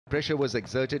pressure was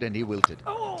exerted and he wilted.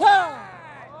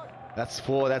 That's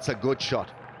 4. That's a good shot.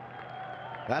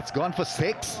 That's gone for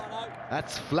 6.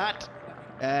 That's flat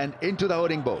and into the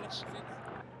holding balls.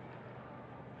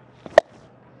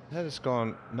 That has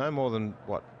gone no more than,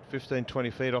 what, 15, 20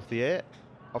 feet off the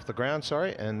ground,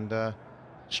 sorry, and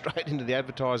straight into the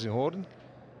advertising hoarding.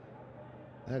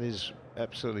 That is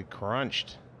absolutely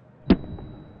crunched.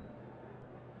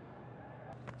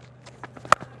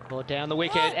 Ball down the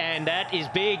wicket, and that is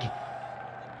big.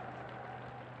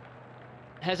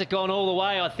 Has it gone all the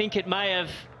way? I think it may have.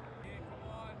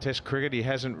 Test cricket, he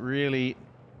hasn't really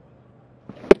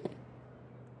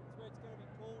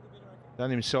done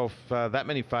himself that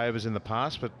many favours in the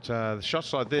past, but the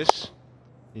shots like this,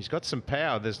 he's got some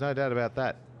power, there's no doubt about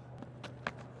that.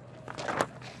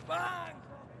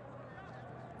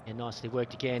 And nicely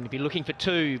worked again. He'll be looking for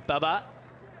 2, Babar,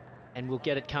 and we'll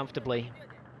get it comfortably.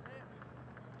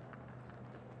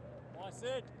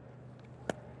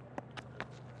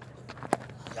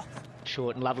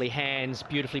 Short and lovely hands,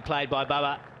 beautifully played by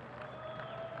Babar.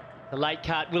 The late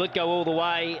cut, will it go all the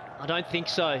way? I don't think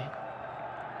so.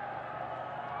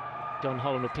 John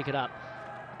Holland will pick it up.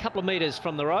 A couple of metres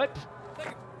from the rope.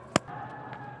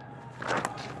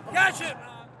 Catch it!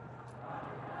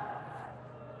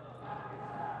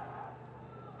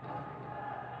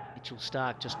 Mitchell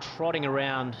Stark just trotting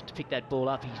around to pick that ball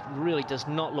up. He really does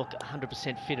not look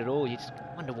 100% fit at all. You just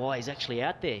wonder why he's actually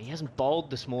out there. He hasn't bowled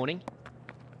this morning.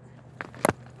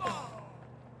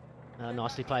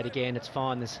 Nicely played again, it's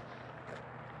fine. There's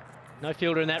no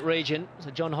fielder in that region, so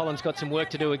John Holland's got some work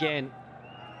to do again.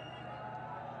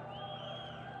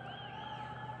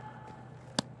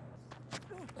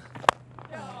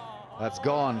 That's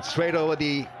gone straight over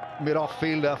the mid-off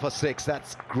fielder for 6.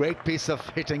 That's great piece of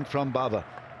hitting from Babar.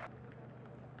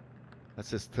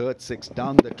 That's his 3rd 6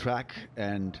 down the track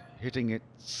and hitting it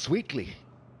sweetly.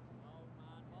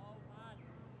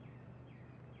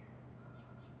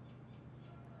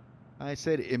 I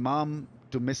said Imam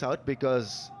to miss out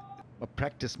because a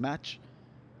practice match.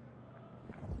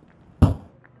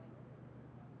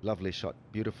 Lovely shot,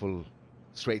 beautiful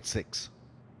straight 6.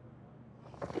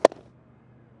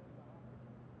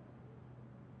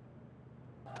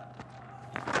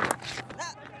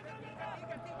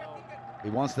 He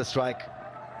wants the strike,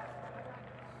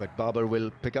 but Babar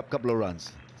will pick up a couple of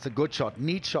runs. It's a good shot,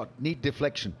 neat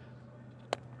deflection.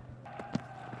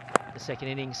 The second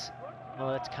innings, oh,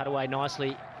 that's cut away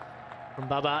nicely from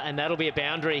Babar, and that'll be a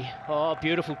boundary. Oh,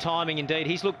 beautiful timing indeed.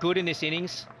 He's looked good in this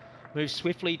innings. Moves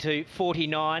swiftly to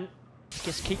 49.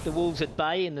 Just keep the Wolves at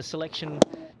bay in the selection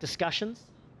discussions.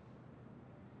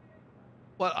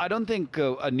 Well, I don't think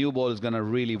a new ball is going to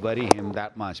really worry him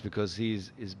that much because he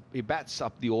bats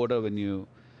up the order when you...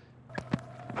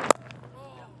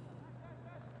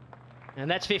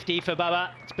 And that's 50 for Babar.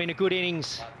 It's been a good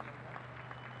innings.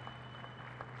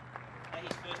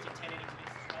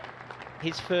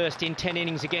 His first in 10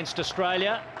 innings against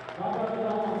Australia.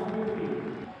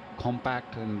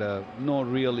 Compact and no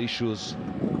real issues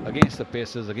against the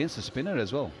pacers, against the spinner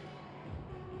as well.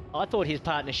 I thought his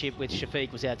partnership with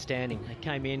Shafiq was outstanding. They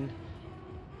came in.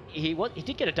 He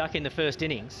did get a duck in the first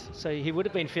innings, so he would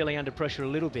have been feeling under pressure a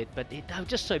little bit, but they were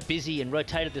just so busy and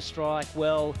rotated the strike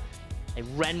well. They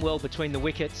ran well between the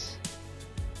wickets.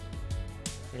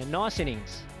 In a nice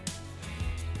innings.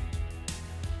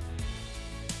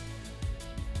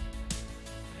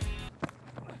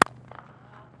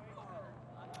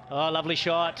 Oh, lovely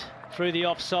shot through the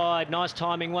offside. Nice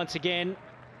timing once again.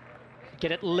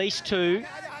 Get at least 2.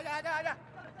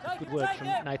 Good work from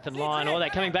Nathan Lyon. Oh, they're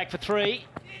coming back for 3.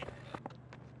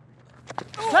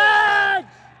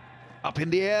 Up in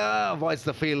the air, avoids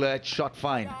the fielder, shot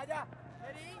fine.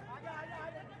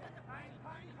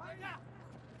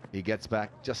 He gets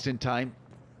back just in time.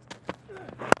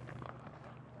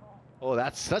 Oh,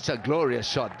 that's such a glorious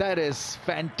shot. That is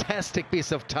fantastic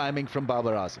piece of timing from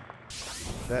Babar Azam.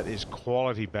 That is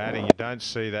quality batting. You don't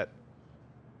see that.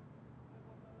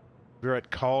 Virat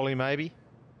Kohli, maybe.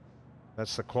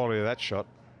 That's the quality of that shot.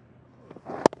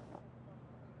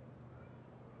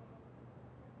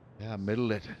 Yeah,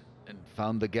 middled it and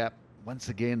found the gap. Once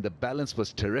again, the balance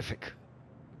was terrific.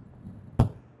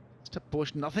 Just a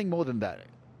push, nothing more than that.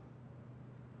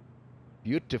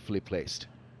 Beautifully placed.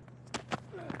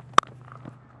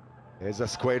 There's a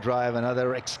square drive,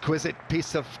 another exquisite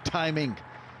piece of timing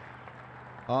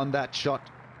on that shot.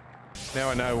 Now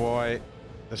I know why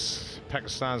the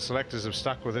Pakistan selectors have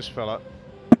stuck with this fella.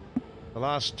 The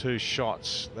last 2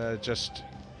 shots, they're just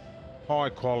high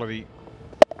quality,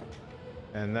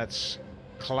 and that's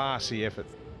classy effort.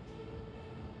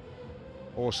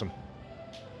 Awesome.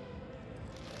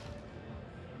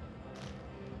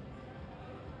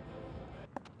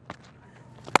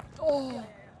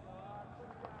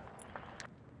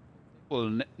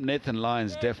 Well, Nathan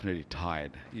Lyons definitely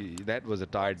tired. That was a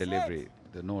tired delivery.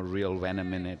 There's no real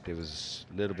venom in it. It was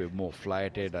a little bit more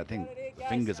flighted. I think the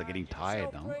fingers are getting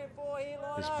tired now.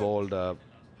 He's bowled a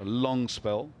long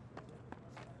spell.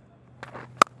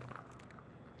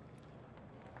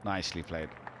 Nicely played.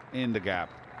 In the gap.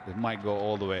 It might go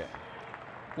all the way.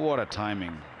 What a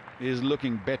timing. He's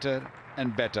looking better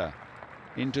and better.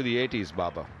 Into the 80s,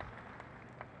 Babar.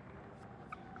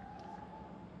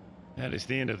 That is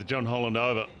the end of the John Holland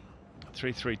over.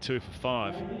 3-3-2 for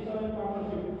 5.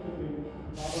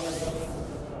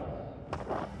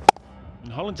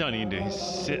 And Holland's only into his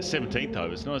 17th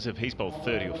over. It's not as if he's bowled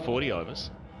 30 or 40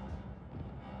 overs.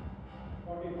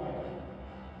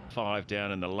 5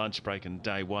 down in the lunch break in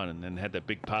day 1, and then had that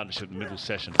big partnership in the middle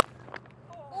session.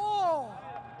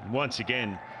 And once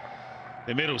again,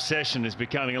 the middle session is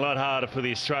becoming a lot harder for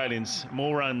the Australians.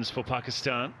 More runs for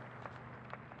Pakistan.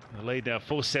 The lead now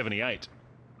 478.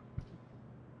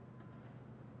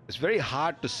 It's very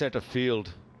hard to set a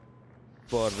field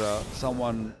for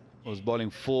someone who's bowling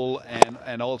full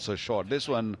and also short. This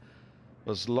one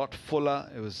was a lot fuller.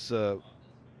 It was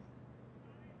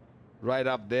right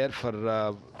up there for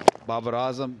Babar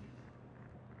Azam,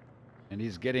 and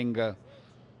he's getting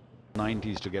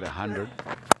 90s to get 100.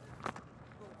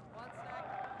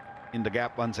 In the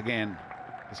gap once again.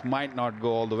 This might not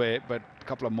go all the way, but a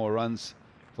couple of more runs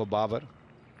for Babar.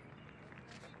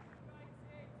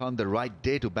 Found the right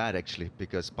day to bat, actually,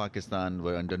 because Pakistan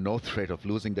were under no threat of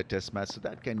losing the test match, so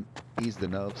that can ease the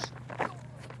nerves.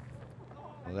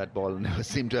 Well, that ball never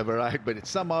seemed to have arrived, but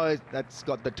somehow that's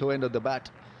got the toe end of the bat.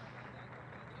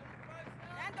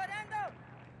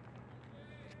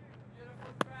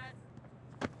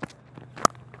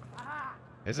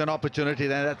 There's an opportunity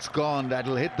there, that's gone.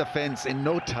 That'll hit the fence in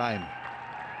no time.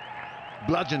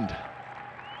 Bludgeoned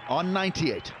on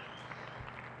 98.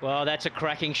 Well, that's a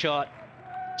cracking shot.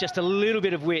 Just a little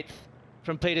bit of width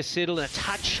from Peter Siddle and a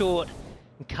touch short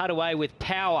and cut away with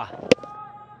power.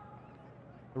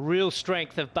 A real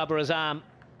strength of Babar Azam.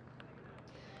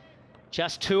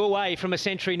 Just 2 away from a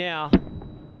century now.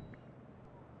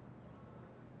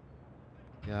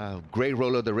 Yeah, great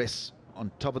roll of the wrist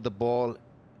on top of the ball.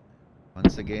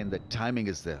 Once again, the timing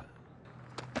is there.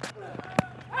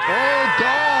 Oh,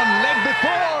 gone! Leg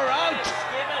before, out!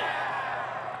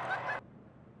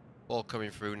 Ball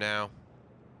coming through now.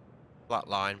 Flat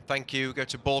line. Thank you. Go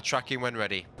to ball tracking when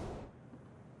ready.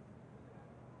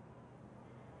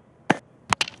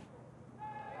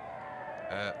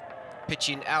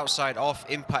 Pitching outside off,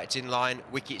 impact in line.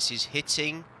 Wickets is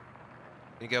hitting.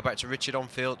 We go back to Richard on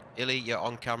field. Illy, you're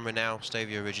on camera now. Stay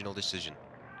with your original decision.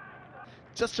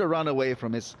 Just a run away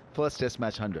from his first test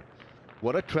match 100.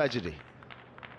 What a tragedy.